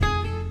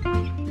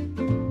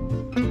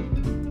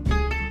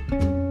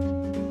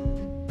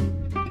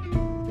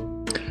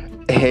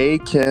Hey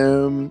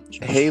Kim,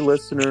 hey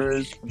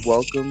listeners,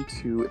 welcome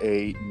to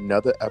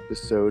another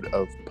episode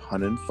of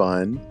Pun and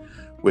Fun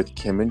with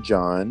Kim and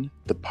John,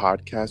 the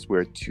podcast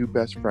where two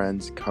best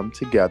friends come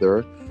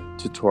together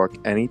to talk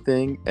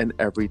anything and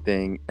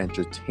everything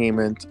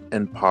entertainment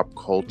and pop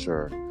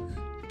culture.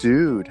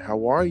 Dude,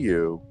 how are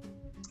you?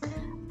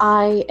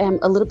 I am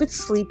a little bit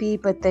sleepy,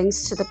 but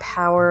thanks to the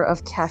power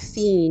of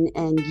caffeine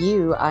and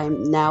you,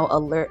 I'm now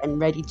alert and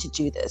ready to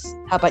do this.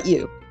 How about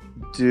you?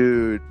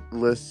 Dude,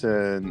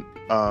 listen,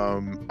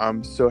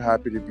 I'm so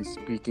happy to be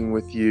speaking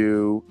with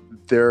you.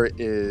 There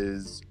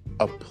is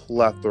a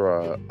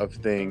plethora of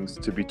things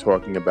to be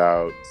talking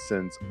about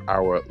since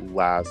our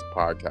last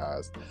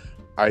podcast.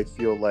 I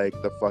feel like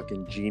the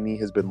fucking genie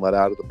has been let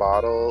out of the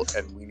bottle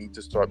and we need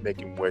to start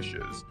making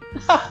wishes.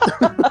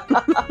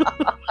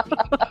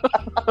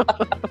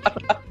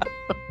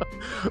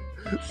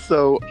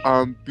 So,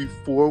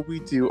 before we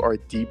do our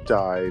deep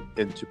dive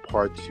into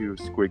part 2 of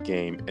Squid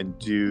Game, and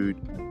dude,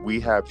 we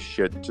have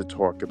shit to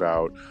talk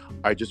about,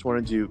 I just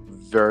want to do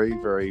very,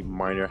 very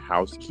minor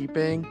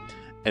housekeeping,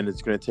 and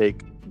it's going to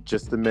take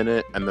just a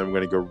minute, and then we're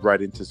going to go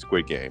right into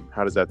Squid Game.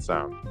 How does that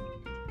sound?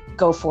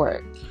 Go for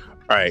it.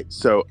 All right,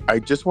 so I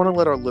just want to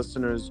let our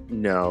listeners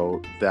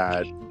know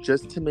that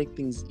just to make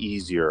things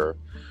easier,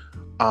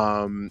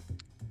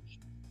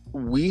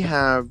 we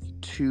have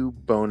 2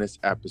 bonus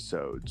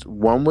episodes.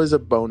 One was a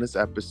bonus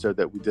episode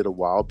that we did a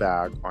while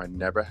back on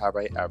Never Have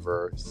I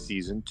Ever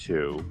Season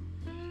 2.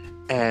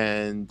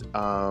 And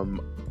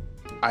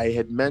I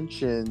had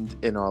mentioned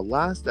in our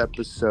last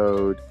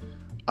episode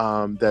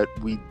that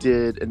we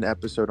did an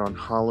episode on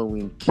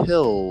Halloween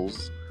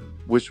Kills,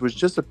 which was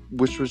just a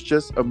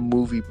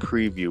movie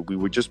preview. We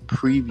were just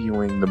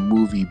previewing the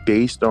movie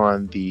based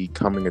on the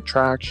coming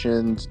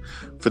attractions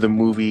for the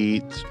movie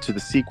to the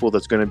sequel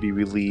that's going to be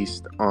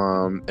released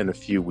in a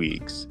few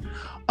weeks.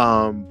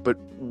 But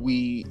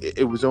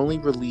it was only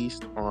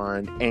released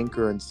on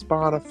Anchor and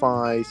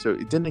Spotify, so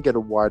it didn't get a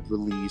wide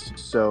release.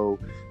 So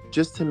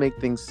just to make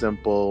things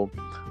simple,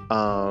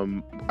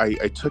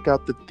 I took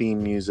out the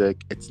theme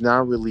music. It's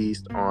now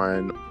released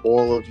on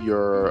all of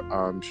your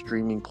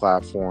streaming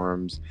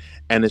platforms,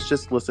 and it's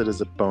just listed as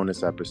a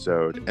bonus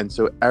episode. And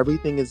so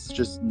everything is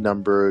just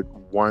numbered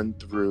 1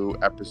 through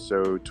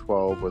episode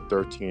 12 or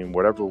 13,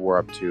 whatever we're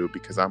up to,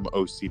 because I'm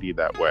OCD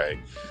that way.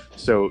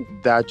 So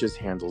that just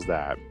handles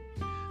that.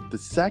 The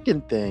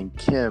second thing,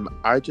 Kim,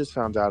 I just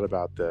found out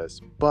about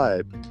this,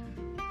 but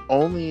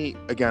only,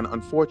 again,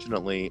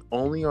 unfortunately,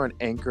 only on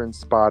Anchor and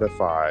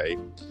Spotify,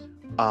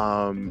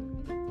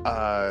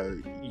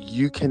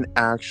 you can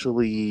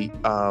actually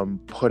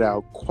put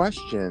out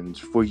questions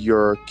for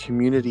your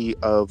community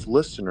of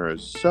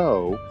listeners.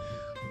 So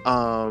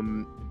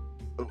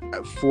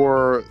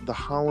for the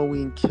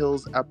Halloween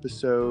Kills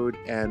episode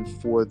and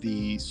for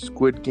the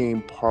Squid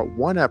Game Part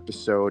 1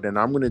 episode, and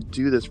I'm going to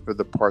do this for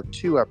the Part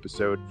 2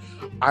 episode,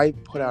 I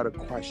put out a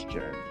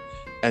question.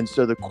 And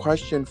so the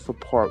question for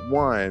Part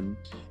 1,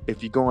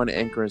 if you go on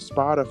Anchor and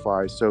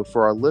Spotify, so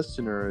for our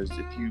listeners,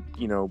 if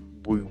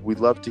we'd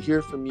love to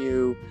hear from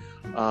you.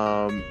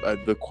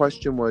 The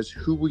question was,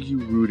 who were you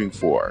rooting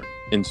for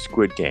in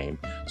Squid Game?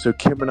 So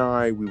Kim and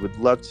I, we would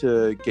love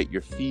to get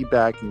your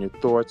feedback and your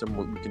thoughts, and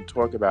we can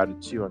talk about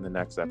it too on the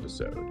next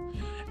episode.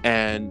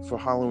 And for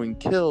Halloween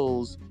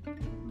Kills,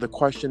 the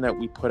question that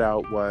we put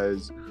out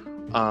was,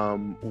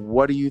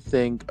 what do you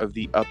think of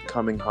the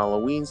upcoming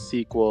Halloween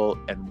sequel,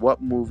 and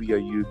what movie are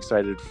you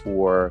excited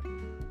for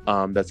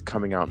that's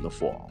coming out in the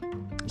fall?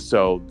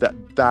 So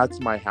that's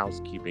my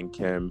housekeeping,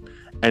 Kim.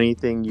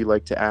 Anything you'd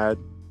like to add?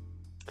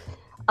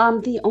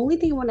 The only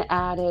thing I want to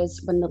add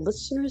is when the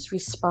listeners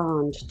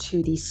respond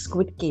to the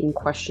Squid Game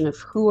question of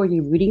who are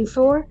you rooting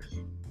for,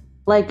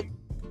 like,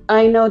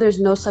 I know there's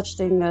no such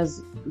thing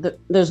as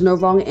there's no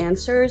wrong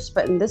answers,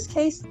 but in this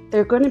case,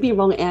 there are going to be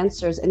wrong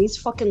answers, and these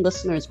fucking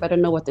listeners better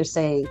know what they're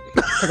saying.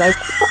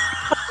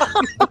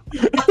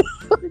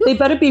 They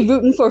better be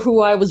rooting for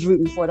who I was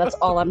rooting for. That's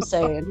all I'm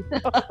saying.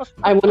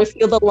 I want to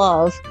feel the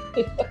love.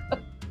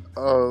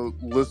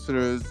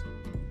 Listeners,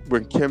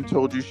 when Kim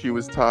told you she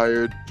was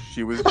tired,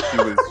 she was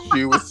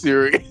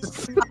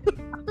serious.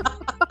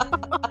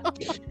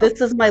 This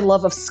is my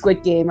love of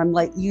Squid Game. I'm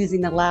like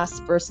using the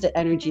last burst of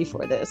energy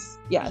for this.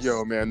 Yes.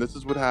 Yo, man, this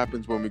is what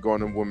happens when we go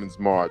on a Women's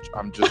March.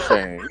 I'm just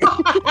saying.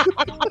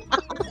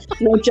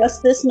 No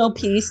justice, no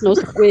peace, no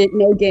squid,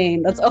 no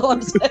game. That's all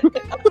I'm saying.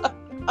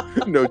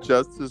 No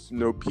justice,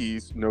 no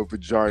peace, no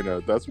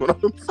vagina. That's what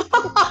I'm saying.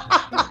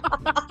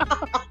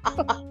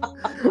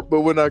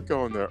 But we're not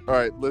going there. All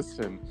right,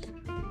 listen.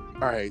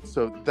 All right,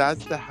 so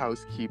that's the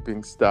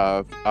housekeeping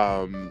stuff.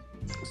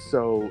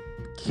 So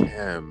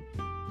Kim,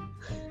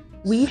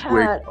 we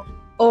had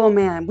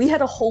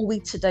a whole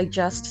week to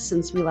digest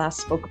since we last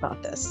spoke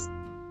about this.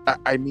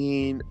 I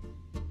mean,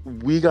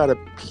 we gotta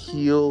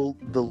peel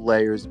the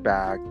layers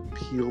back,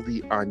 peel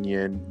the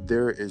onion.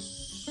 There is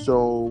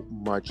so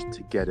much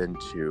to get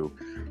into.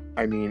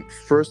 I mean,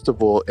 first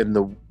of all, in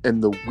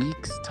the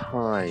week's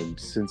time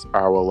since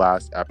our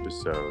last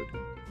episode,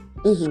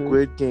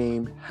 Squid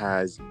Game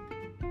has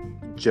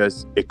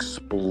just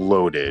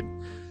exploded.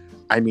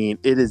 I mean,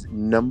 it is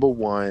number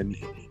one,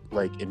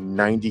 like in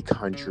 90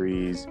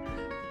 countries.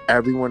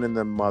 Everyone and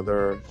their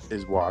mother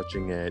is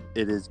watching it.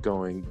 It is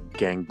going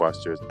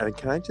gangbusters. And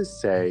can I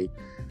just say,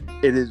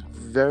 it is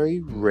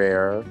very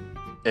rare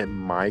in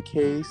my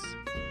case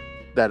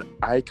that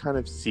I kind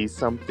of see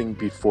something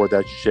before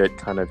that shit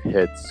kind of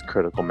hits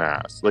critical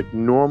mass. Like,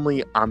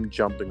 normally I'm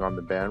jumping on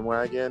the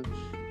bandwagon.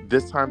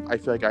 This time I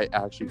feel like I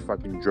actually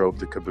fucking drove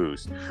the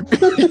caboose.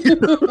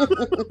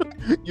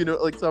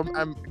 Like, so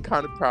I'm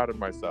kind of proud of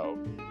myself.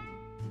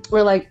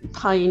 We're like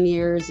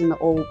pioneers in the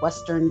old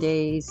Western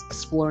days,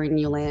 exploring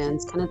new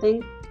lands kind of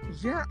thing.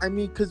 Yeah, I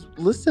mean, because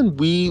listen,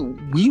 we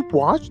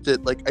watched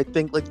it, like, I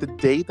think, like, the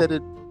day that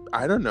it,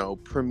 I don't know,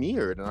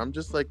 premiered. And I'm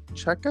just like,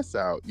 check us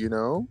out,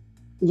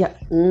 Yeah.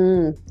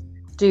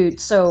 Dude,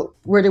 so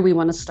where do we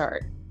want to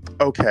start?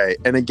 Okay,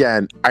 and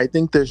again, I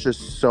think there's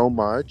just so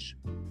much.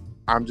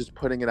 I'm just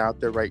putting it out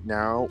there right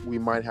now. We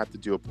might have to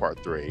do a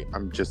part 3.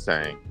 I'm just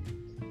saying.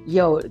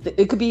 Yo,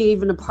 it could be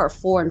even a part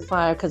 4 and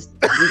 5 because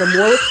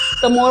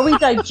the more we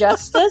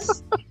digest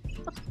this,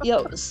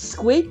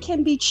 squid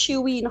can be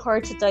chewy and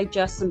hard to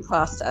digest and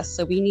process.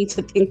 So we need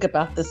to think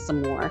about this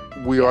some more.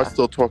 We are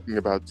still talking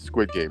about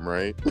Squid Game,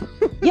 right?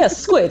 Yes,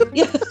 squid.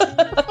 Yeah.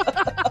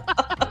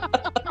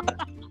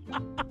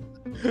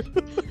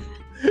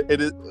 It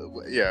is,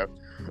 yeah.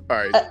 All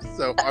right,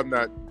 so I'm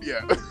not,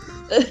 yeah.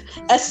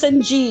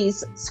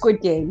 SNG's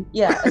Squid Game.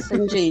 Yeah,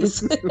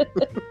 SNG's.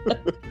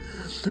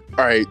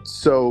 All right,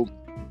 so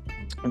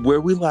where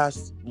we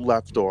last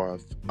left off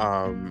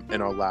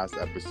in our last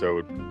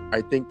episode,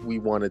 I think we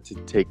wanted to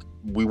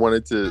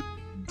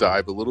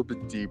dive a little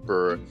bit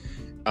deeper.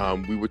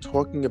 We were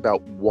talking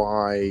about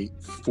why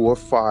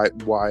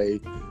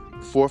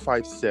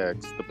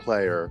 456, the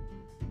player,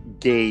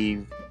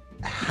 gave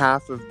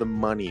half of the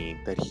money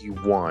that he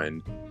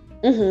won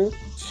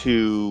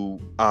to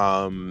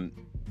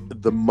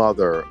the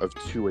mother of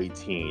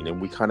 218,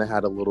 and we kind of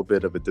had a little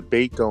bit of a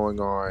debate going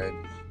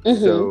on.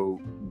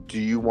 So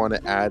do you want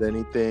to add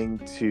anything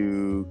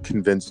to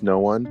convince no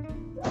one?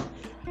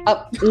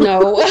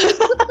 No.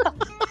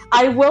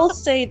 I will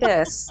say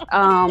this.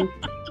 I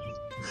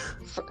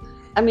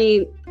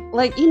mean,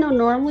 like,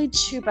 normally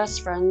two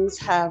best friends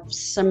have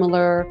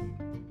similar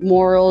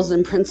morals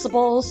and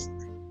principles.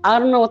 I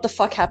don't know what the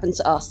fuck happened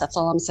to us. That's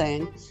all I'm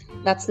saying.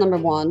 That's number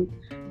one.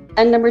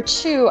 And number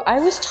two, I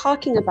was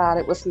talking about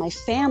it with my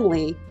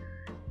family.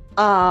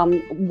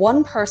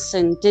 One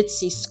person did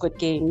see Squid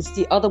Games,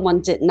 the other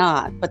one did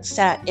not, but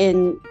sat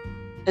in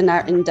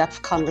our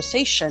in-depth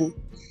conversation.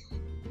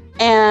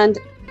 And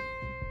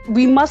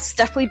we must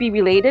definitely be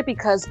related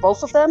because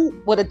both of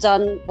them would have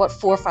done what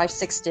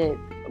 456 did,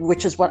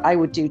 which is what I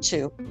would do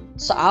too.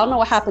 So I don't know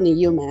what happened to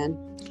you, man.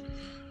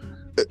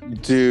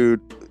 Dude,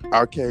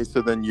 okay,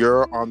 so then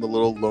you're on the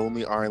little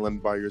lonely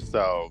island by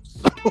yourself.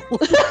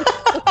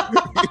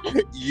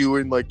 You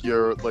and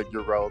your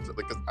relative,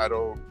 because I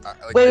don't.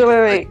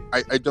 Wait.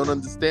 I don't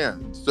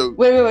understand. So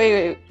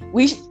wait.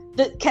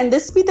 Can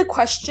this be the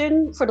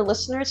question for the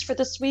listeners for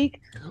this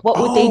week? What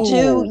would they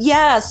do?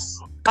 Yes,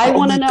 I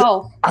want to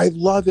know. I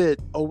love it.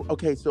 Oh,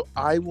 okay. So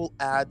I will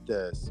add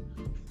this.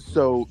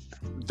 So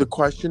the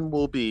question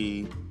will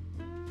be: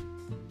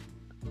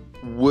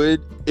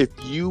 if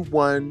you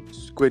won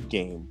Squid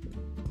Game,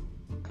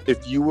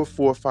 if you were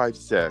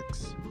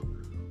 456,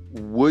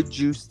 would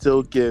you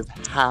still give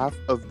half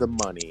of the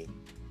money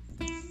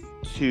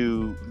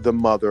to the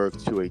mother of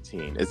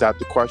 218? Is that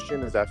the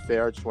question? Is that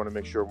fair? I just want to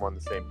make sure we're on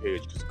the same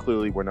page, because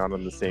clearly we're not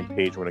on the same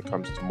page when it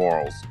comes to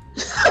morals.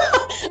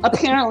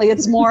 Apparently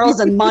it's morals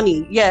and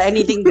money. Yeah,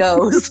 anything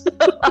goes.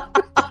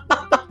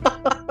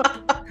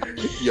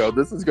 Yo,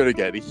 this is going to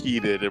get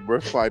heated and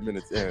we're 5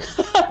 minutes in.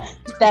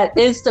 That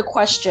is the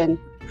question.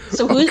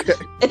 So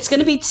it's going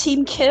to be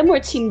Team Kim or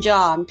Team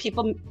John?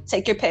 People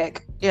take your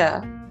pick.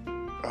 Yeah.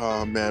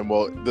 Oh, man.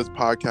 Well, this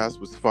podcast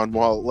was fun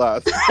while it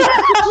lasted.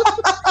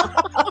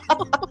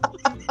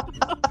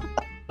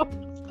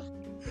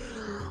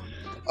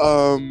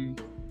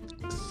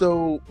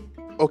 So,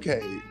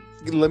 okay.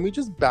 Let me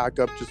just back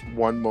up just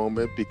one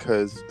moment,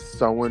 because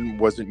someone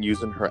wasn't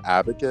using her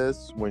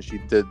abacus when she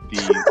did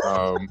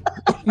the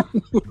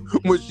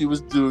when she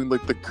was doing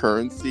like the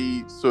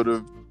currency sort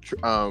of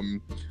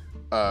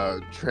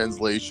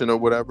translation or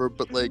whatever,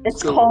 but like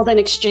it's called an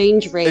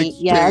exchange rate.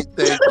 Yes.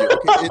 Thank you.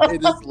 Okay,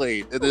 it is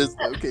late. It is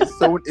okay.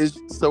 Someone is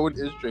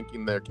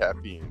drinking their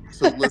caffeine.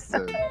 So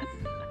listen.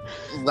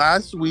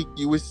 Last week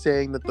you were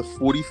saying that the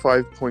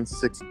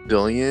 45.6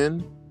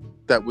 billion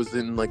that was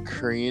in like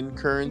Korean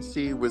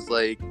currency was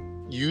like,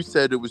 you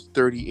said it was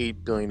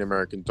 38 billion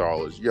American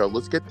dollars. Yo,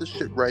 let's get this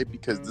shit right,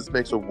 because this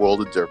makes a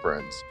world of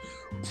difference.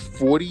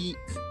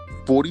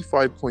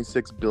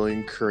 45.6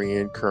 billion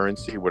Korean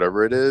currency,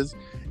 whatever it is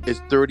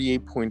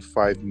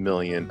 38.5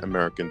 million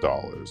American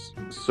dollars.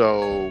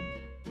 So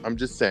I'm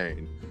just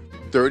saying,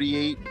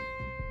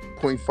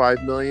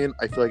 38.5 million,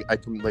 I feel like I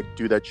can like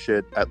do that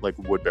shit at like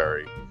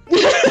Woodbury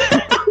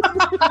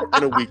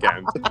in a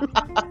weekend.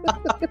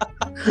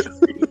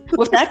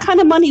 With that kind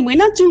of money, we're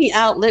not doing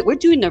outlet, we're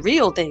doing the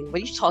real thing.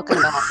 What are you talking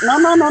about? No.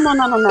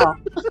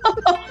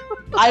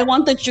 I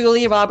want the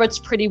Julia Roberts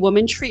Pretty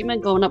Woman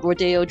treatment going up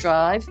Rodeo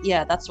Drive.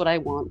 Yeah, that's what I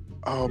want.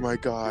 Oh my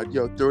God.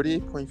 Yo,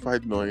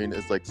 38.5 million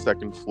is like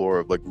second floor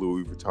of like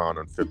Louis Vuitton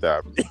on Fifth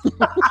Avenue.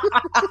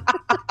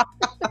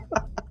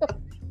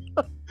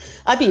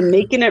 I'd be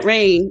making it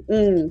rain.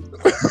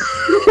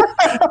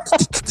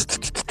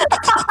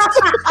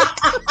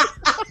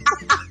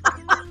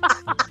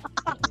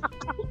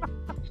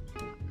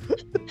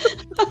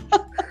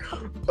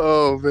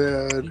 Oh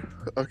man.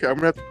 Okay, I'm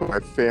gonna have to put my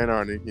fan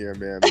on in here,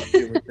 man. The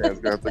ceiling fan's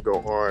gonna have to go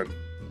on.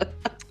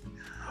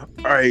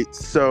 All right,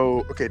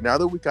 so okay, now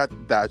that we got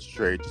that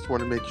straight, just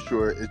want to make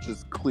sure it's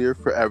just clear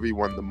for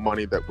everyone the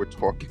money that we're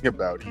talking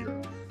about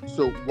here.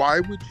 So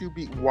why would you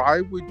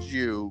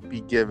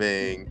be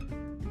giving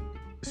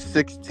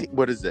 16?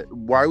 What is it?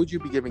 Why would you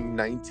be giving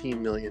 $19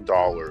 million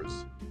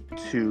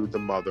to the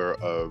mother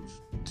of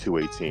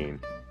 218?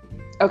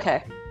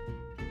 Okay.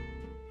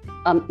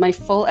 My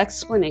full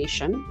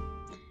explanation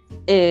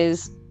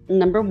is,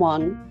 number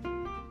one,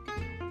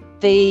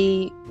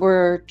 they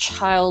were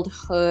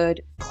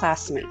childhood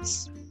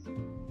classmates.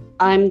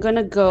 I'm going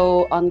to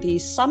go on the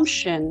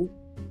assumption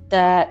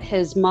that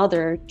his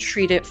mother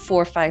treated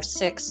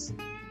 456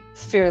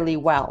 fairly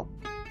well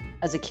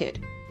as a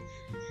kid.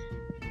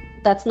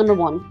 That's number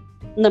one.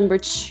 Number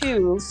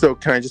two. So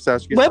can I just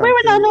ask you wait, something?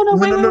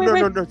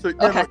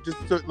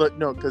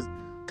 No.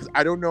 Because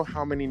I don't know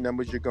how many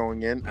numbers you're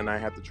going in, and I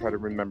have to try to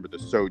remember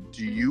this. So are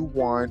you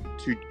going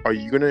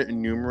to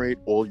enumerate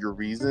all your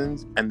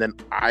reasons, and then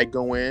I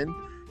go in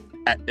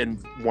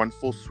one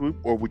full swoop,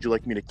 or would you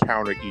like me to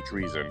counter each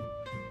reason?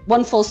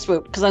 One full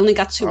swoop, because I only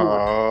got two more.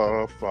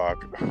 Oh,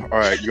 fuck. All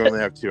right, you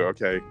only have two.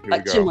 Okay, here we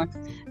go. Two more.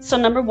 So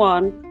number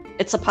one,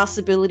 it's a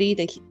possibility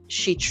that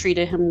she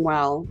treated him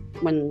well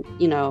when,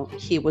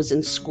 he was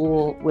in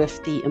school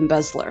with the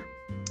embezzler.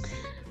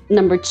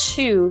 Number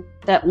two,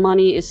 that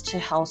money is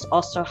to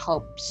also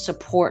help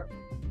support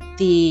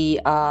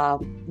the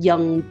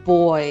young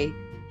boy,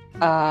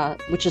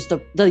 which is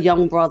the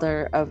young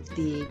brother of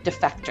the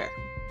defector.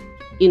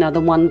 The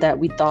one that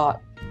we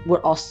thought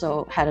would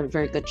also had a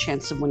very good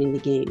chance of winning the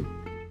game.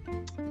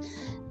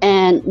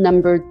 And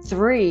number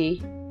three,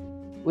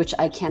 which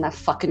I cannot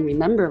fucking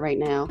remember right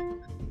now.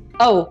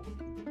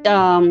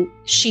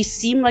 She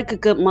seemed like a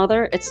good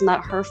mother. It's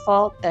not her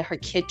fault that her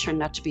kid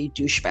turned out to be a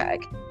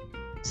douchebag.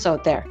 So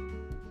there.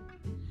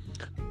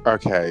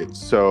 Okay,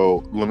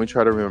 so let me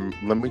try to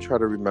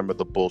remember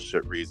the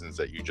bullshit reasons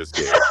that you just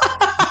gave.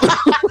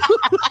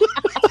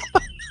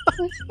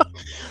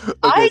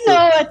 I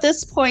know at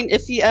this point,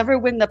 if you ever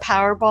win the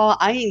Powerball,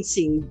 I ain't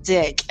seeing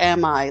dick,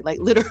 am I? Like,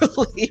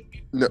 literally.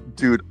 No,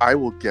 dude, I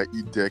will get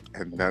you dick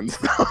and then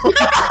some.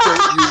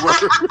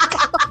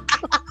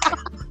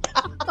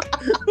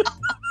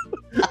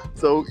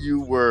 Don't you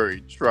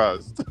worry,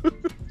 trust.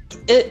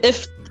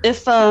 If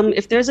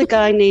there's a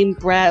guy named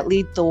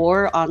Bradley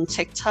Thor on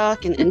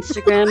TikTok and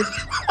Instagram,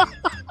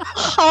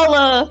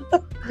 holla.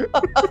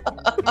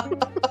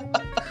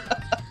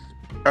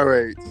 All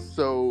right,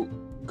 so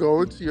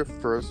going to your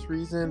first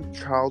reason,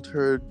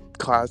 childhood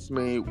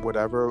classmate,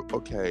 whatever.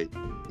 Okay,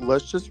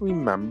 let's just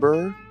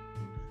remember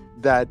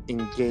that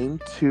in game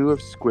 2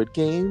 of Squid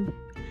Game,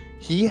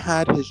 he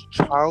had his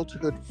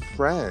childhood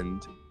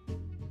friend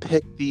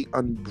pick the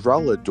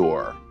umbrella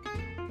door.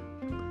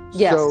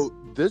 Yes. So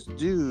this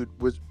dude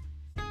was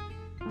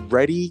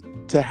ready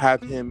to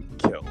have him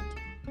killed.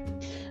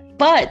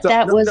 But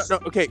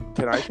okay,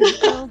 can I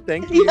finish now?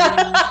 Thank you.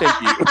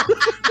 Thank you.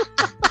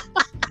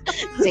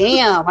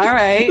 Damn, all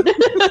right.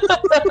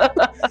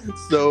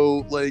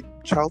 So, like,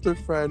 childhood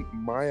friend,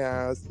 my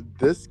ass,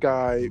 this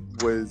guy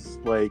was,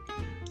 like,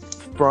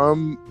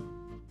 from,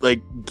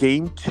 like,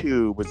 game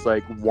 2 was,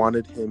 like,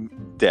 wanted him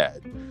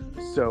dead.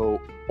 So,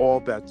 all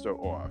bets are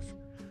off.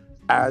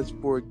 As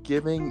for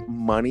giving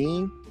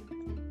money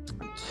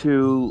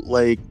to,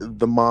 like,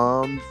 the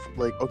mom,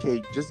 like,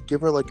 okay, just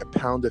give her, like, a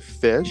pound of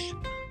fish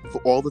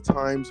for all the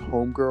times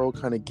homegirl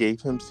kind of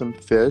gave him some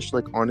fish,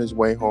 like, on his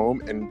way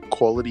home, and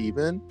call it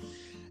even.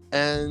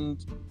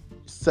 And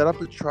set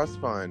up a trust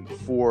fund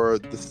for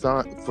the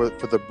son, for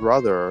the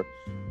brother,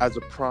 as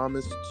a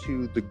promise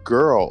to the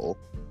girl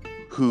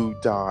who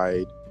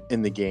died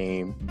in the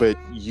game, but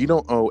you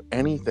don't owe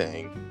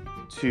anything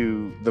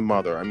to the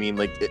mother. I mean,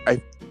 like,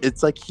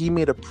 it's like he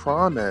made a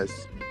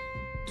promise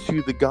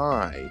to the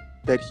guy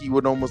that he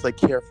would almost, like,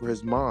 care for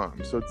his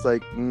mom. So it's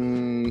like,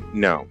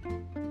 no.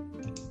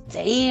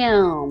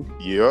 Damn.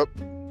 Yep.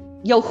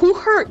 Yo, who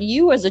hurt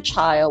you as a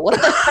child?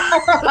 What the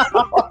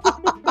hell?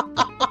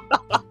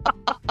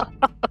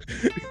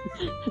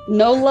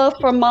 No love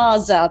for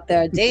Maz out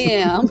there.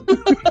 Damn.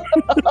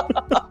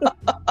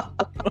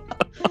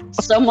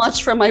 So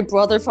much for my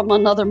brother from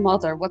another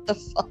mother. What the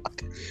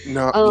fuck?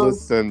 No,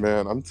 listen,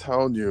 man. I'm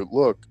telling you.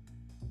 Look,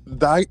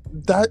 I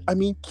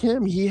mean,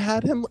 Kim, he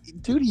had him,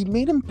 dude. He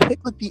made him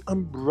pick, like, the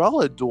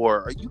umbrella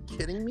door. Are you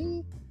kidding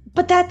me?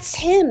 But that's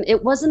him.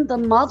 It wasn't the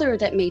mother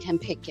that made him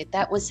pick it.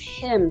 That was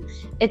him.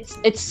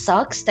 It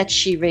sucks that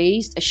she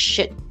raised a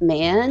shit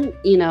man,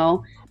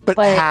 But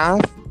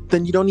half?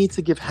 Then you don't need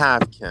to give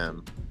half,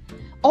 Kim.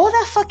 all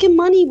that fucking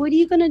money, what are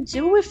you gonna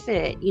do with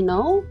it, you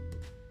know?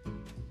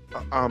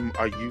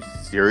 Are you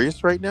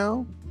serious right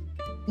now?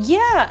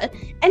 Yeah,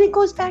 and it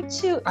goes back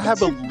to I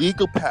have a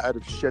legal pad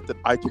of shit that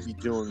I could be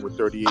doing with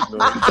 $38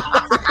 million.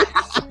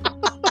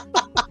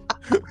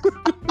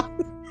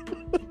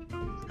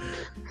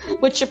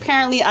 which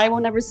apparently I will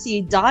never see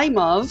a dime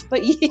of,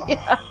 but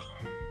yeah.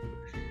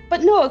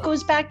 But no, it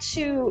goes back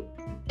to,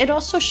 it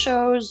also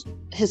shows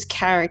his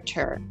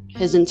character,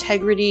 his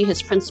integrity,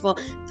 his principle.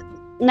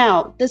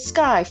 Now, this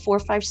guy,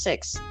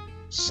 456,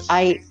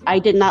 I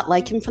did not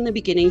like him from the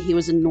beginning. He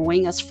was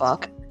annoying as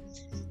fuck.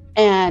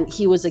 And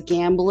he was a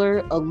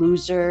gambler, a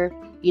loser.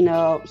 You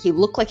know, he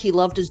looked like he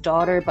loved his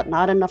daughter, but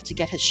not enough to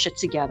get his shit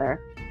together.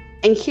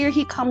 And here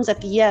he comes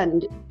at the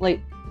end,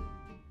 like,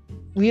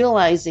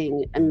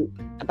 realizing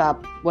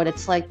about what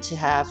it's like to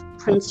have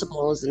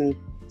principles and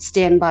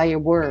stand by your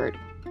word.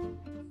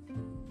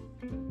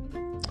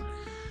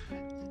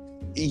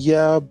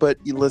 Yeah, but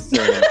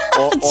listen,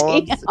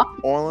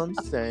 all I'm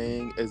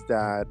saying is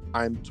that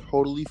I'm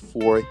totally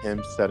for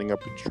him setting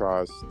up a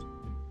trust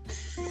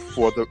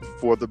for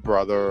the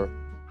brother,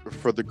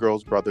 for the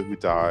girl's brother who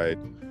died.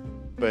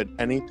 But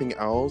anything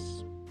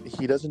else,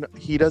 he doesn't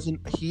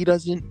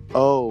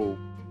owe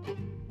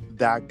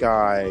that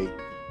guy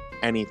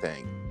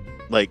anything.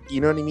 Like,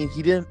 you know what I mean?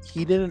 He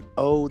didn't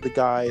owe the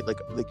guy like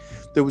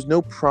there was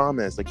no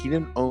promise. Like, he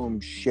didn't owe him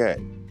shit.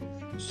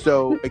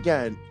 So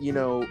again, you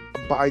know,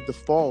 by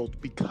default,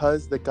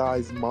 because the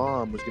guy's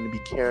mom was going to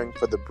be caring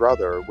for the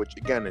brother, which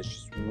again is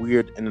just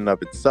weird in and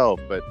of itself,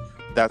 but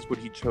that's what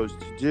he chose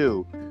to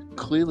do.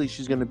 Clearly,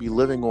 she's going to be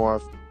living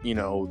off, you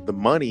know, the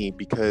money,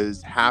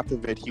 because half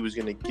of it he was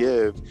going to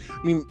give.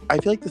 I mean, I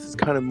feel like this is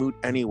kind of moot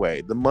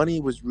anyway. The money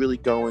was really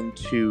going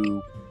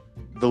to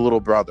the little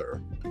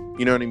brother.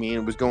 You know what I mean?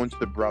 It was going to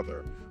the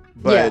brother.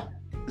 But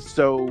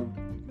so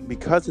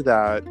because of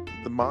that,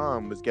 the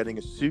mom was getting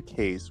a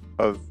suitcase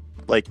of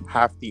like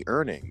half the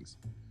earnings.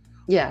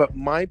 Yeah. But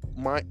my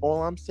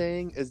all I'm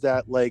saying is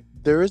that, like,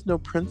 there is no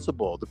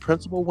principle. The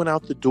principal went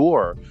out the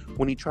door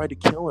when he tried to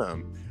kill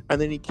him, and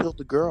then he killed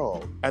the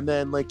girl, and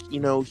then, like, you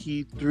know,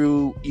 he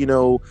threw, you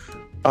know,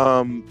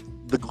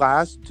 the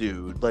glass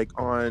dude, like,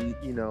 on,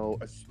 you know,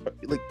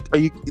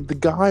 the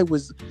guy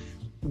was.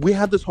 We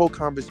had this whole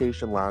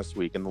conversation last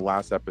week in the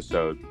last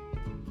episode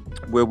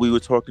where we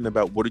were talking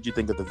about what did you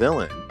think of the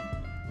villain,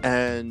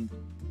 and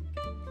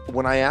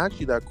when I asked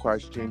you that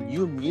question,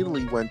 you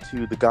immediately went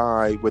to the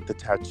guy with the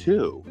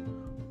tattoo.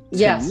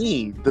 Yes. To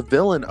me, the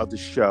villain of the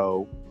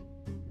show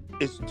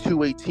is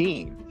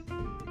 218.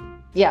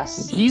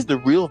 Yes. He's the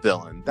real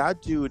villain.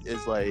 That dude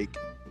is, like,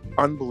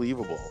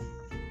 unbelievable.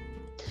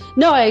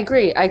 No, I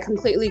agree. I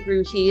completely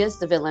agree. He is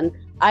the villain.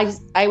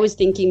 I was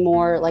thinking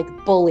more like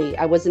bully.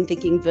 I wasn't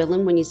thinking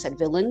villain when you said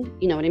villain.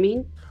 You know what I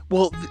mean?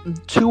 Well,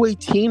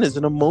 218 is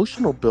an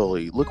emotional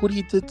bully. Look what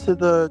he did to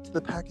the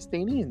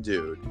Pakistani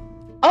dude.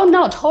 Oh,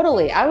 no,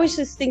 totally. I was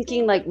just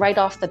thinking, like, right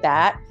off the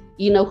bat,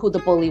 you know who the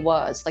bully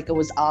was. Like, it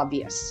was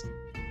obvious.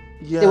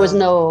 Yeah. There was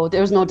no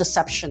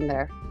deception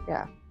there.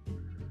 Yeah.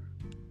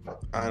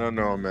 I don't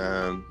know,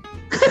 man.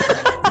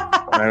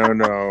 I don't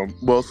know.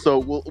 Well, so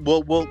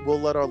we'll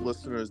let our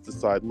listeners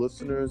decide.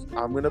 Listeners,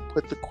 I'm gonna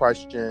put the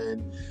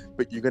question,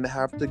 but you're gonna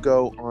have to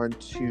go on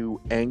to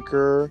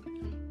Anchor,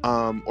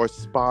 or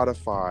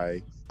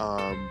Spotify,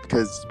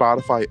 because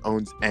Spotify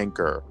owns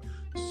Anchor.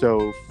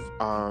 So,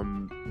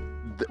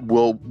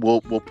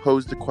 we'll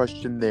pose the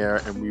question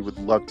there, and we would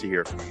love to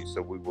hear from you.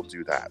 So we will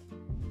do that.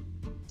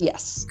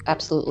 Yes,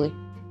 absolutely.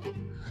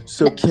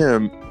 So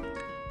Kim,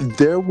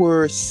 there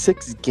were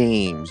 6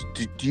 games.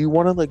 Do you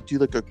want to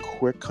do a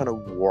quick kind of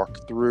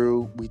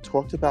walkthrough? We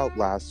talked about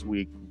last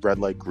week red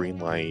light, green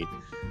light.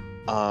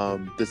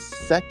 The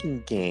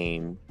second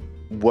game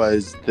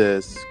was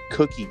this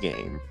cookie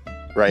game,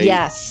 right?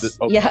 Yes.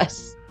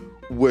 Yes.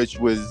 Which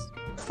was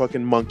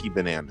fucking monkey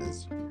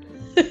bananas.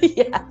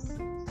 Yes.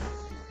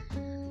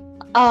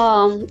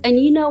 And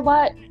you know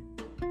what?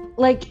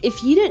 Like,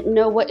 if you didn't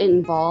know what it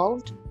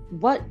involved,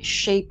 what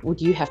shape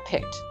would you have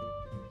picked?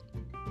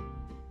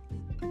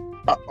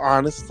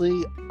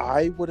 Honestly,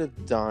 I would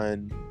have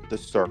done the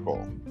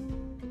circle.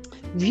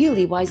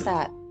 Really? Why is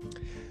that?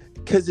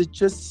 Because it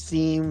just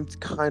seemed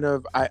kind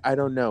of, I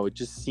don't know, it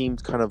just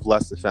seemed kind of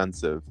less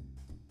offensive.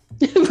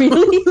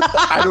 Really?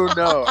 I don't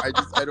know.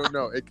 I don't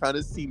know. It kind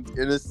of seemed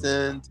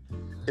innocent.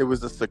 It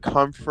was a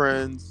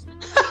circumference.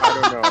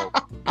 I don't know.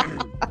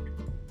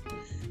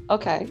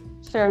 Okay,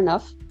 fair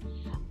enough.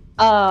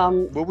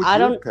 What would you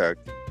have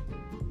picked?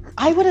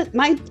 I would have,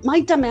 my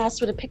dumb ass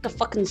would have picked a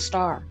fucking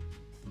star.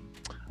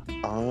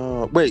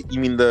 Wait, you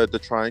mean the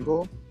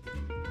triangle?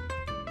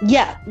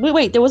 Yeah.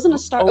 Wait, there wasn't a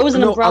star. It was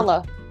an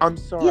umbrella. I'm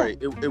sorry.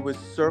 Yeah. It was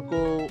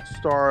circle,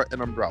 star,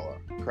 and umbrella,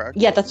 correct?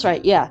 Yeah, that's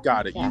right. Yeah.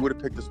 Got it. Yeah. You would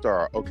have picked the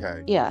star.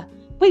 Okay. Yeah.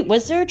 Wait,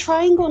 was there a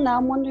triangle? Now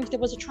I'm wondering if there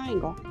was a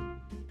triangle.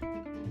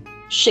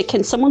 Shit,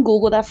 can someone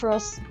Google that for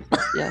us?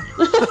 Yeah.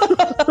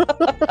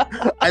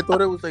 I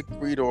thought it was like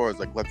 3 doors.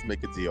 Like, let's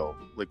make a deal.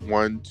 Like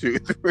 1, 2,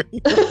 3.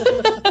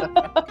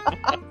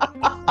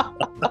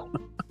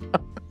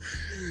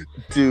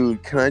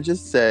 Dude, can I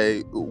just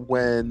say,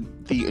 when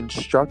the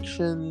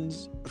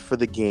instructions for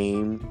the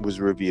game was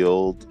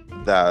revealed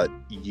that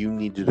you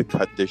needed to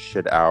cut this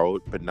shit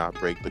out but not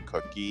break the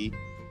cookie,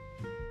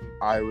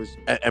 I was,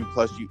 and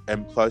plus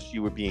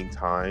you were being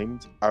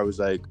timed. I was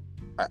like,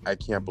 I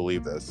can't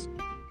believe this.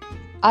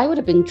 I would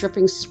have been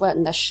dripping sweat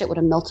and that shit would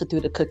have melted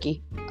through the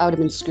cookie. I would have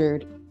been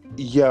screwed.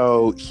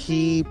 Yo,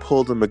 he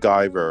pulled a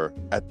MacGyver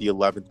at the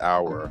 11th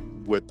hour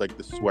with like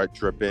the sweat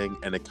dripping,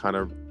 and it kind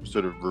of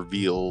sort of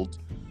revealed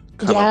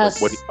kind Yes.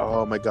 of like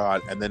oh my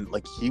god. And then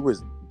like he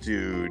was,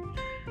 dude,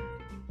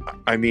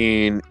 I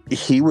mean,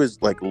 he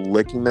was like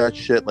licking that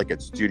shit like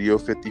at Studio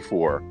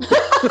 54.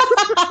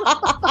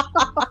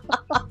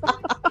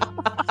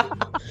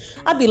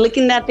 I'd be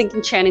licking that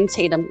thinking Channing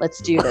Tatum,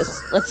 let's do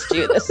this. Let's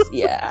do this.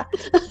 Yeah.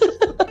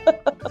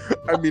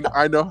 I mean,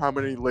 I know how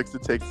many licks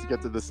it takes to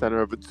get to the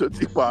center of a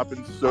Tootsie Pop,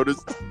 and so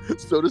does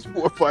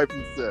 4, 5,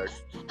 and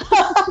 6.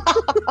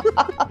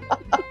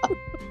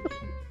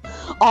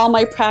 All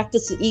my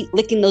practice is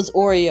licking those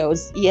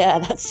Oreos. Yeah,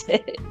 that's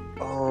it.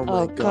 Oh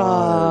my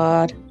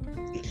god.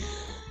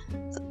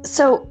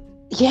 So,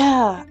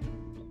 yeah.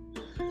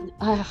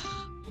 I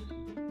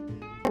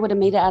would have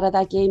made it out of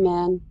that game,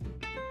 man.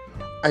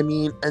 I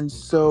mean, and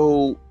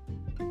so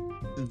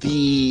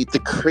the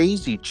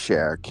crazy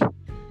chick,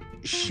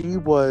 she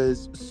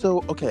was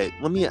so okay.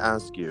 Let me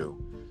ask you: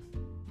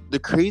 the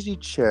crazy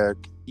chick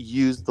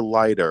used the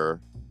lighter,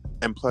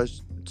 and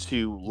plus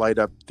to light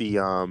up the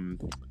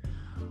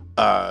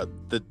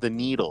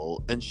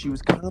needle, and she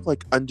was kind of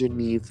like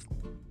underneath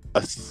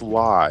a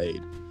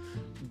slide.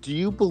 Do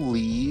you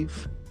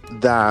believe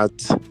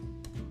that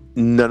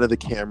none of the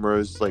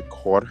cameras like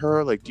caught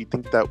her? Like, do you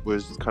think that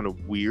was kind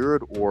of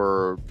weird,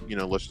 or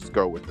let's just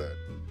go with it?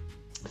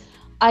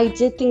 I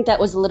did think that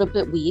was a little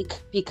bit weak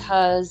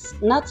because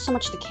not so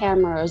much the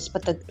cameras,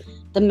 but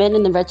the men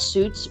in the red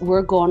suits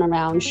were going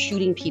around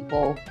shooting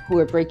people who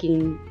were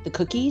breaking the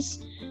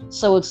cookies.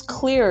 So it's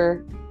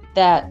clear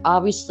that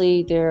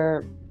obviously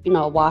they're,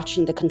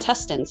 watching the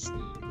contestants.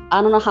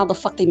 I don't know how the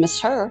fuck they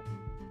missed her,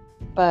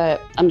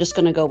 but I'm just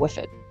going to go with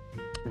it.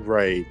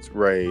 Right.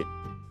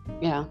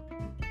 Yeah.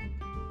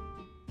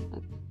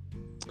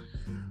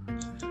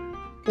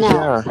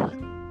 Now, yeah.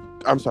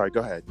 I'm sorry,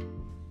 go ahead.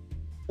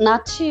 I'm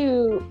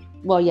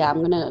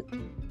going to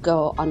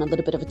go on a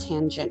little bit of a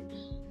tangent.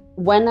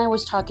 When I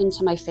was talking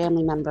to my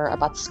family member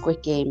about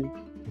Squid Game,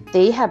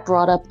 they had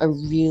brought up a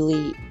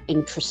really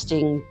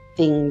interesting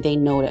thing they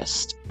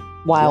noticed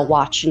while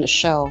watching the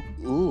show.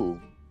 Ooh.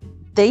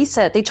 They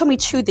told me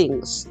two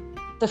things.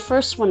 The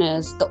first one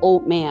is the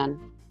old man.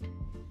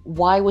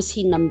 Why was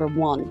he number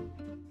one?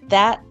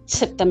 That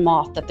tipped them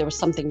off that there was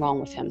something wrong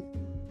with him.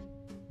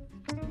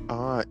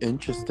 Ah,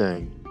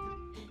 interesting.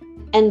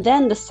 And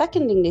then the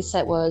second thing they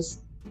said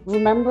was,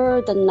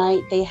 remember the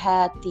night they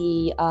had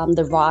the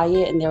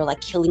riot and they were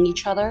like killing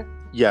each other?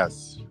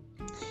 Yes.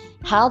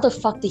 How the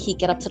fuck did he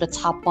get up to the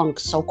top bunk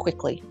so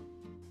quickly?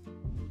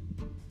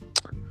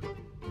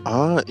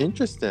 Ah,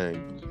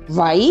 interesting.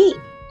 Right?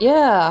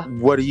 Yeah.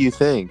 What do you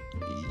think?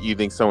 You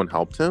think someone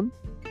helped him?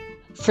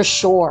 For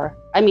sure.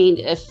 I mean,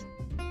 if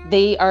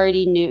they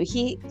already knew,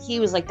 he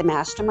was like the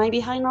mastermind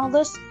behind all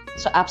this.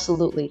 So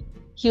absolutely.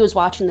 He was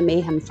watching the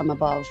mayhem from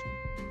above.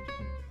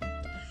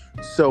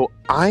 So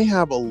I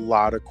have a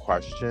lot of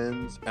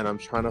questions, and I'm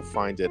trying to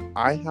find it.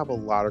 I have a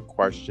lot of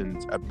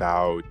questions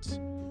about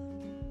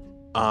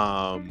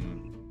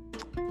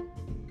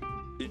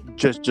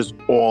just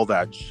all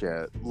that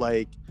shit.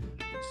 Like,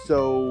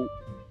 so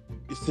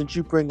since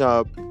you bring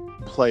up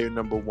player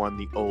number one,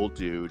 the old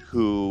dude,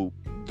 who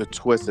the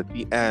twist at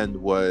the end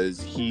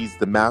was he's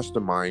the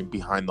mastermind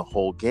behind the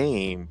whole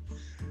game.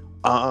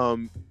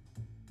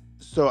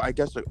 So I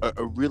guess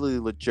a really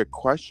legit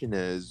question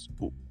is,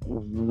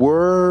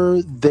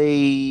 were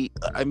they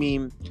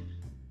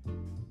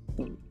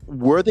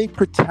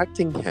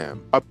protecting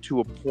him up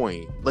to a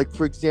point? Like,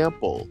 for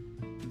example,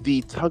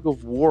 the tug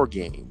of war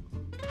game.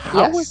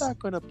 How is that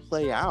going to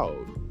play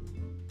out?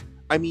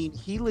 I mean,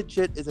 he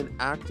legit is an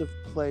active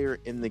player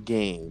in the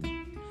game,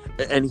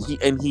 and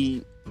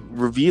he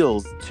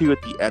reveals too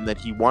at the end that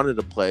he wanted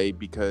to play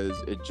because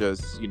it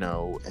just,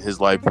 his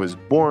life was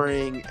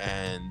boring,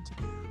 and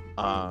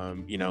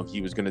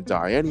he was going to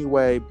die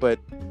anyway. But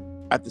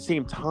at the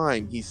same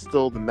time, he's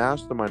still the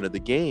mastermind of the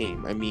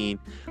game. I mean,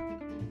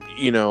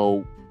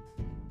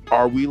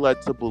 are we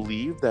led to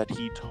believe that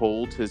he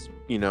told his,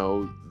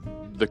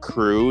 the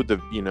crew,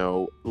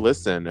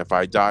 listen, if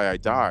I die, I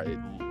die,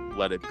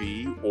 let it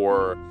be?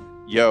 Or,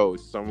 yo,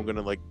 does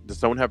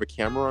someone have a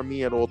camera on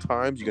me at all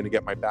times? You're going to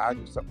get my back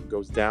if something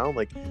goes down?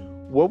 Like,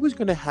 what was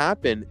going to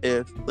happen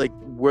if,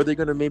 were they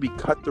going to maybe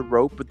cut the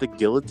rope with the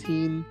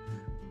guillotine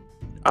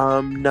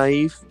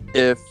knife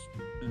if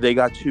they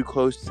got too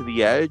close to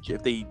the edge,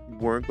 if they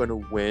weren't going to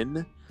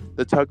win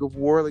the tug of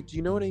war? Like, do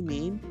you know what I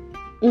mean?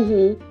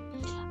 Mm-hmm.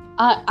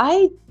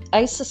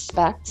 I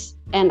suspect,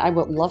 and I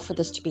would love for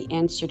this to be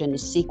answered in the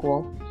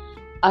sequel,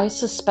 I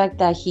suspect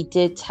that he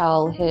did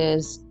tell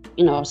his,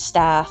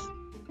 staff,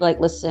 like,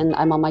 listen,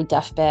 I'm on my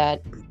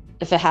deathbed,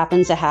 If it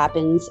happens, it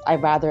happens.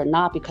 I'd rather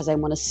not because I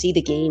want to see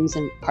the games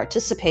and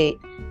participate.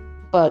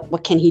 But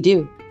what can he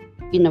do?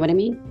 You know what I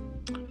mean?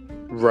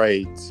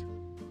 Right.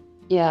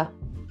 Yeah.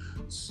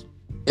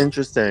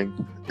 Interesting.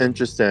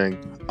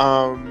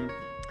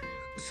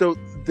 So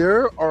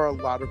there are a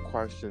lot of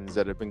questions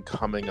that have been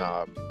coming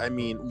up. I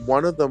mean,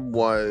 one of them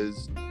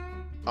was,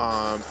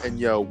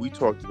 and we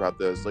talked about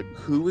this. Like,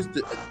 who is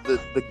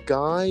the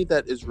guy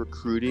that is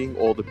recruiting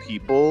all the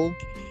people,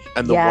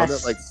 and the one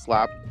that like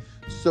slapped?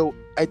 So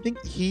I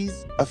think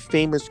he's a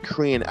famous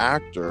Korean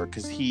actor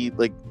because he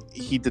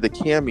did a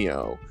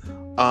cameo.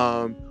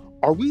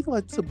 Are we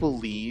led to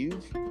believe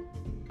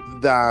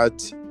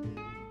that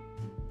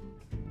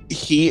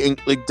he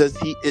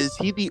is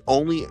he the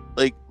only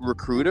like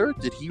recruiter?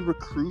 Did he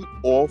recruit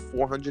all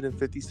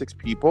 456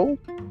 people?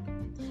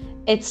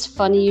 It's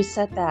funny you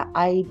said that.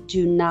 I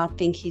do not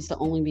think he's the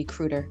only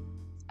recruiter.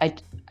 I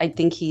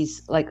think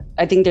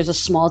I think there's a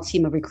small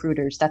team of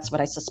recruiters. That's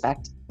what I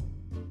suspect.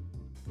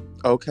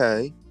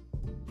 Okay.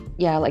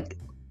 Yeah, like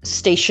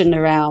stationed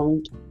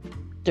around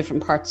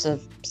different parts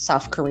of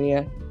South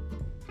Korea.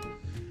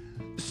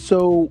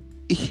 So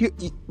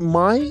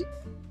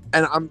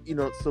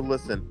so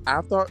listen,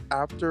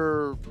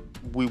 after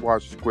we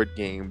watched Squid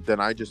Game, then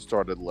I just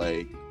started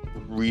like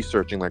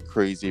researching like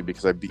crazy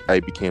because I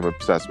became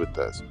obsessed with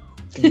this.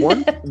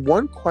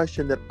 One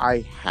question that I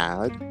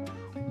had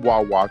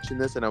while watching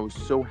this, and I was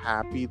so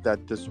happy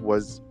that this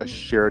was a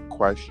shared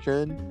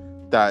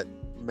question that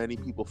many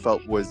people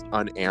felt was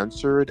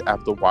unanswered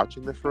after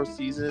watching the first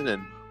season,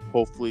 and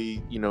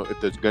hopefully,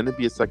 if there's going to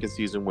be a second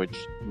season, which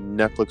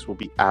Netflix will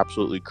be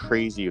absolutely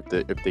crazy if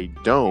they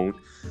don't.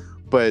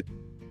 But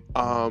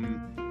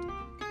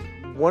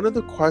one of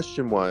the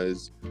question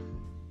was,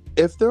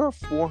 if there are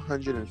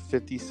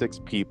 456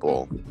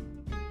 people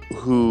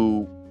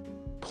who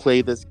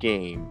play this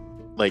game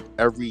like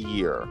every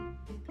year,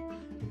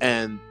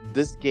 and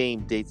this game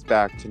dates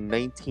back to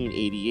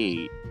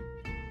 1988,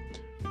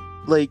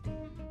 like,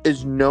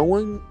 does no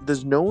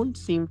one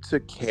seem to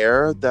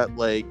care that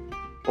like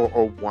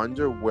or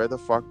wonder where the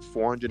fuck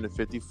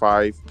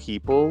 455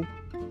 people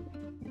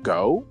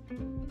go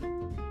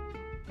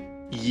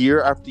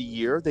year after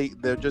year?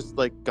 They're just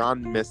like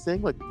gone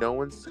missing. Like, no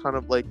one's kind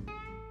of like,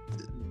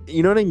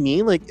 you know what I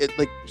mean? Like,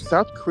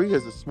 South Korea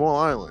is a small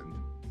island.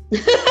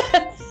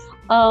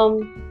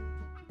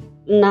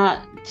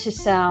 Not to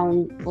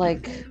sound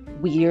like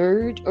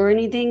weird or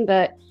anything,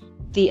 but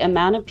the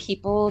amount of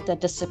people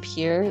that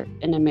disappear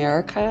in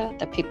America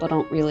that people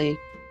don't really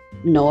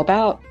know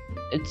about,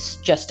 it's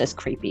just as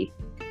creepy.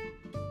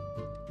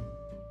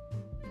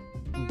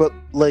 But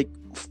like,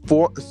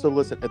 so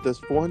listen, if there's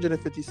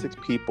 456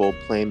 people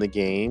playing the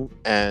game,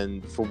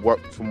 and from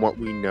what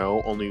we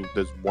know, only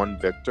there's one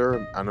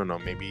victor. I don't know,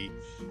 maybe,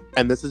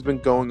 and this has been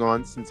going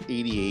on since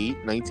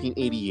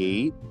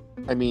 1988.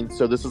 I mean,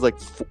 so this is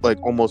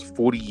like almost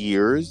 40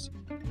 years.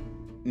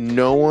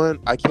 No one,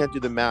 I can't do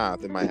the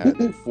math in my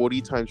head.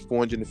 40 times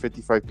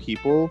 455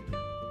 people.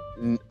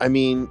 I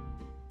mean,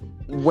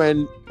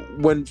 when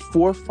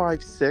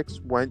 456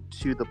 went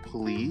to the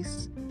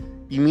police,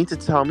 you mean to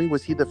tell me,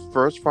 was he the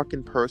first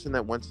fucking person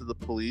that went to the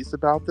police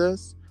about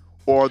this,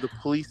 or the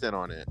police in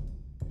on it?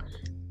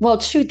 Well,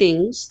 two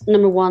things.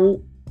 Number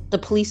one, the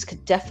police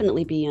could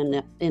definitely be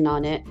in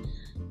on it.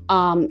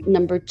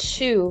 Number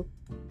two,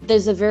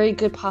 there's a very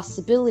good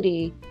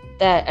possibility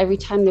that every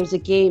time there's a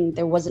game,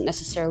 there wasn't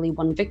necessarily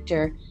one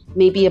victor.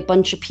 Maybe a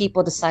bunch of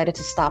people decided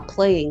to stop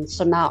playing,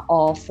 so not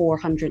all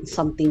 400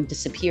 something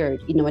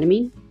disappeared. You know what I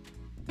mean?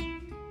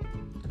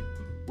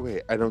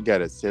 Wait, I don't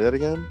get it. Say that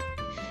again.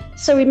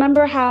 So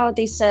remember how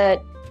they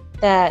said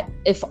that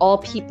if all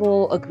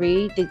people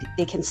agree,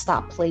 they can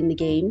stop playing the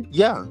game?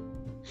 Yeah.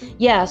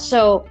 Yeah,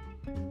 so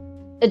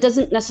it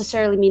doesn't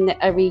necessarily mean that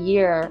every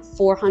year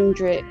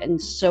 400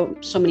 and so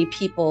many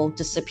people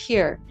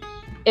disappear.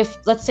 If,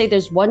 let's say,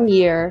 there's 1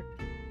 year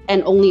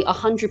and only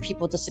 100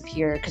 people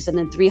disappear, because then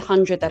the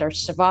 300 that are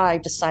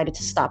survived decided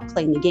to stop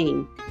playing the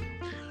game.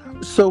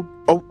 So,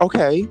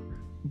 okay.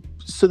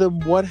 So then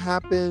what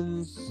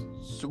happens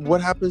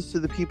to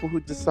the people who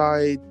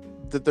decide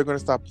that they're going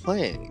to stop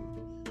playing?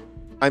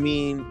 I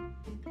mean,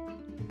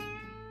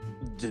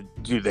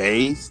 do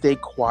they stay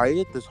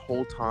quiet this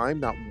whole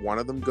time? Not one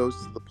of them goes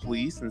to the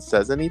police and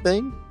says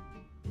anything?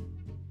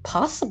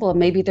 Possible.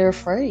 Maybe they're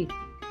afraid.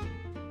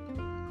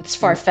 It's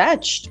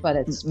far-fetched, but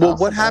it's possible. Well,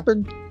 what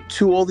happened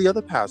to all the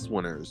other past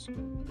winners?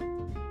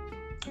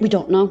 We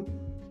don't know.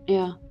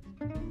 Yeah.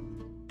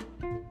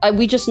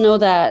 We just know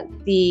that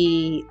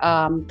the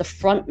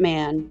front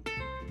man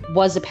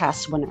was a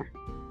past winner.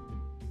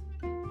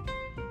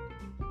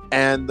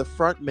 And the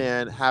front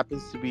man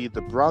happens to be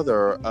the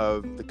brother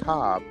of the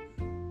cop.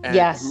 And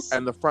yes.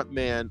 And the front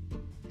man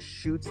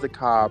shoots the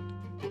cop,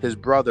 his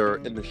brother,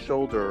 in the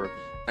shoulder,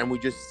 and we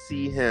just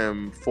see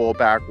him fall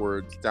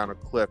backwards down a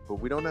cliff, but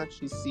we don't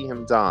actually see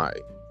him die.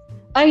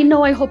 I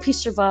know. I hope he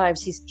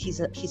survives. He's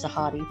a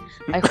hottie.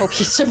 I hope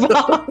he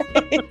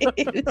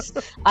survives.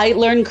 I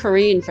learned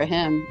Korean for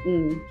him.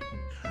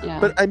 Yeah.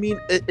 But I mean,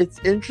 it's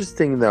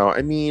interesting though.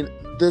 I mean,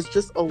 there's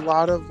just a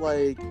lot of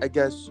like, I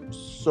guess,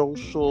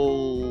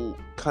 social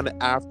kind of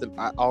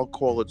I'll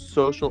call it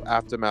social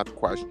aftermath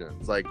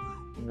questions. Like,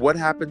 what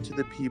happened to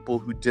the people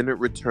who didn't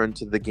return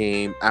to the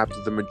game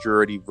after the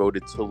majority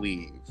voted to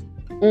leave?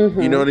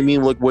 You know what I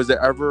mean? Like, was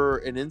there ever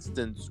an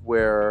instance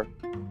where,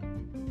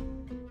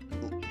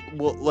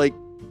 well, like,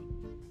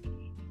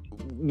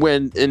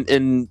 when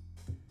in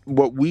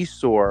what we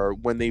saw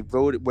when they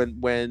voted,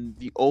 when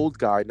the old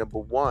guy, number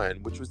one,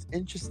 which was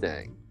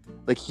interesting,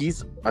 like,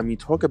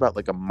 talk about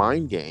like a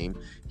mind game.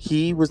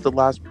 He was the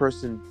last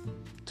person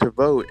to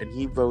vote, and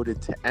he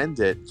voted to end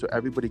it, so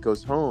everybody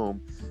goes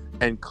home,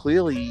 and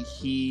clearly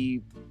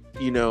he,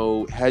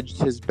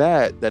 hedged his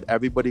bet that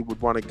everybody would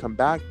want to come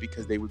back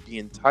because they would be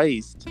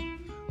enticed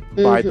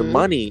by the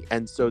money,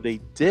 and so they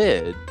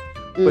did.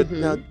 But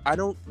now,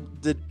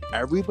 did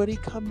everybody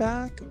come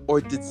back,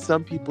 or did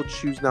some people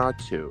choose not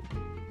to?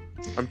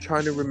 I'm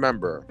trying to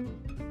remember.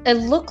 It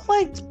looked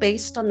like,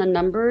 based on the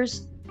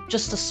numbers,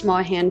 just a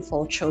small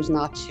handful chose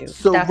not to.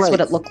 So that's what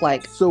it looked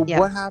like. So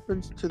what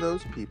happens to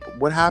those people?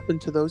 What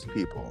happened to those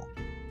people?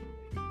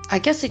 I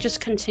guess they just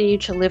continue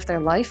to live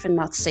their life and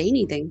not say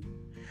anything.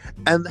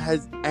 And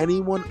has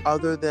anyone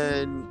other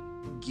than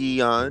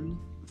Guion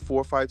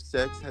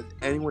 456, has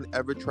anyone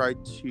ever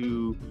tried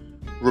to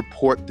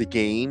report the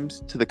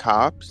games to the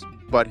cops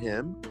but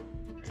him?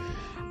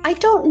 I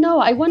don't know.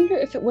 I wonder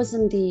if it was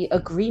in the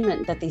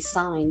agreement that they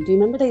signed. Do you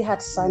remember they had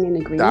to sign an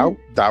agreement?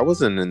 That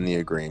wasn't in the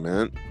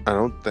agreement. I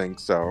don't think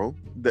so.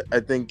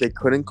 I think they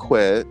couldn't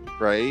quit,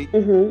 right?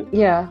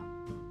 Yeah.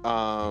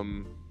 I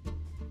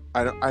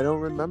don't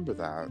remember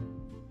that.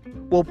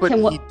 Well, but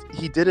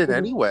he did it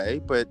anyway.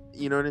 But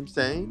you know what I'm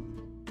saying?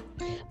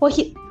 Well,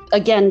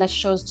 that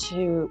shows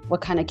to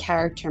what kind of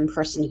character and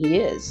person he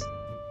is.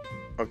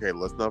 Okay,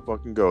 let's not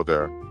fucking go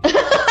there.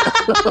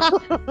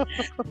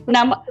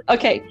 Now,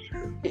 okay,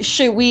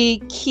 should we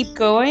keep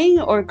going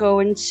or go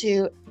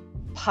into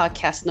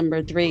podcast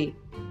number 3?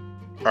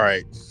 All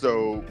right.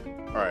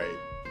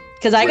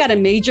 Because I got a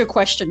major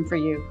question for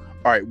you.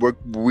 All right,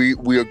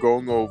 we are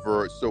going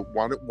over. So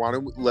why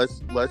don't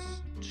let's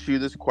chew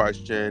this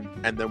question,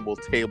 and then we'll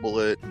table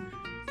it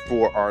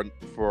for our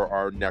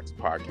next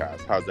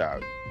podcast. How's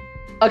that?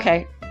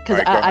 Okay,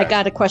 because I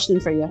got a question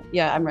for you.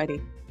 Yeah, I'm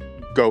ready.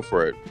 Go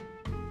for it.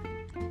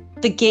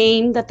 The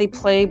game that they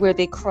play where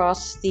they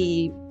cross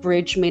the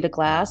bridge made of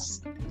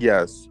glass.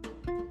 Yes.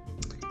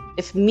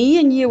 If me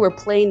and you were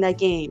playing that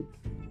game,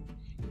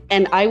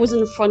 and I was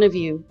in front of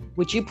you,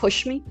 would you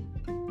push me?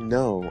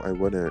 No, I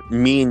wouldn't.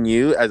 Me and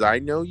you, as I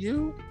know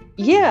you?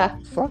 Yeah.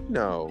 Fuck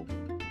no.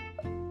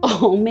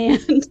 Oh, man.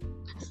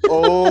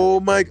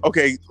 Oh, my...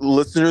 Okay,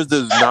 listeners,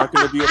 there's not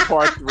going to be a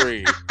part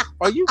 3.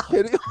 Are you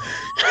kidding?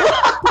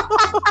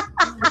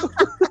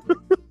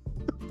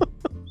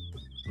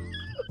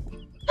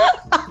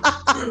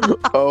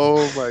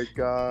 Oh, my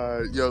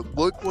God. Yo,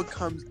 look what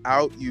comes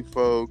out, you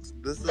folks.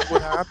 This is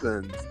what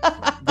happens.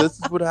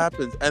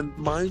 And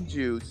mind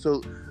you,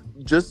 so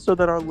just so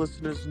that our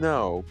listeners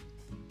know,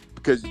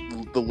 because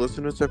the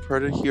listeners have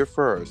heard it here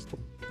first,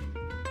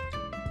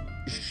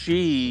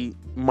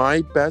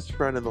 my best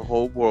friend in the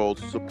whole world,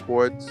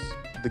 supports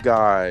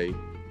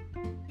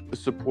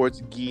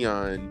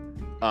Guion,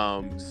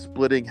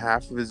 splitting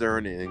half of his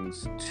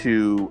earnings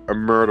to a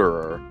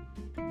murderer,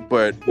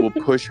 but will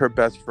push her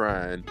best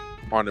friend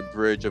on a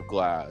bridge of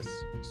glass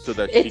so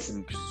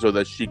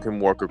that she can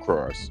walk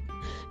across.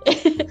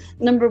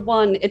 Number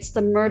one, it's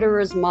the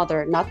murderer's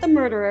mother, not the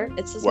murderer.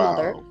 It's his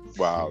mother.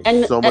 Wow.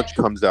 And so much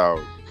comes out.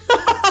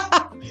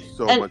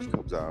 Much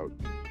comes out.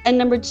 And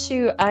number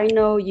two, I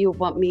know you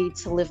want me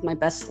to live my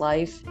best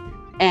life,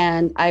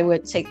 and I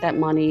would take that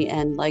money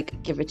and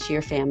give it to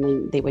your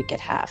family. They would get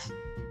half.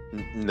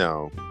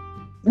 No.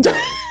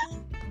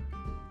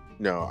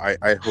 No,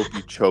 I hope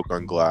you choke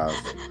on glass.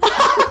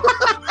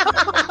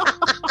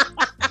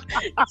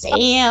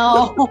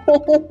 Damn.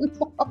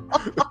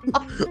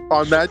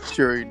 On that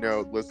cheery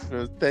note,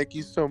 listeners, thank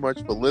you so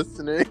much for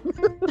listening.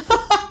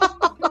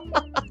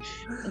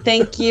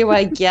 Thank you,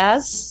 I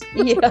guess.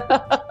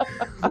 Yeah.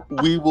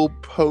 We will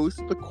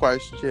post the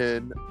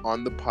question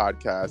on the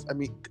podcast. I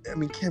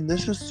mean, Kim,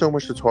 there's just so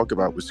much to talk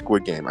about with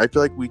Squid Game. I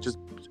feel like we just,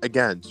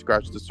 again,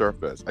 scratched the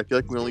surface. I feel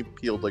like we only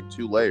peeled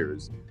 2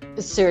 layers.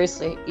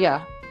 Seriously,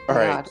 yeah. All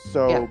right,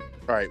 all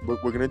right, we're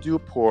going to do a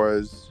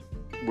pause.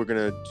 We're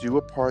going to do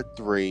a part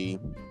 3.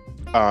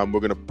 We're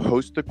going to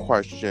post the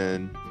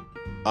question.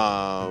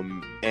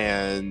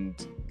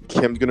 And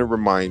Kim's going to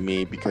remind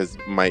me, because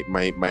my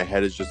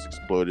head has just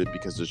exploded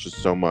because there's just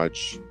so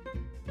much.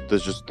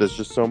 There's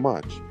just so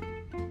much.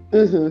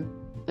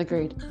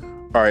 Agreed.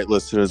 All right,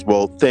 listeners.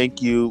 Well,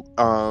 thank you.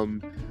 A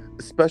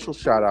special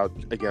shout out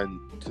again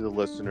to the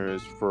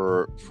listeners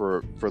for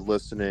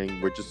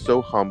listening. We're just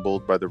so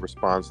humbled by the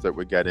response that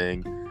we're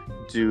getting.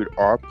 Dude,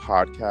 our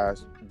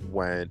podcast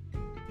went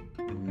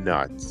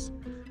nuts.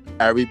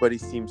 Everybody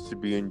seems to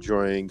be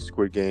enjoying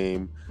Squid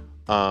Game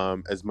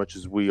as much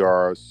as we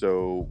are.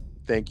 So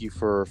thank you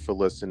for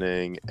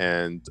listening,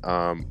 and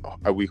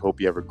we hope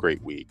you have a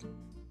great week.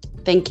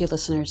 Thank you,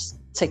 listeners.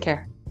 Take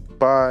care.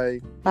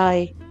 Bye.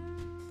 Bye.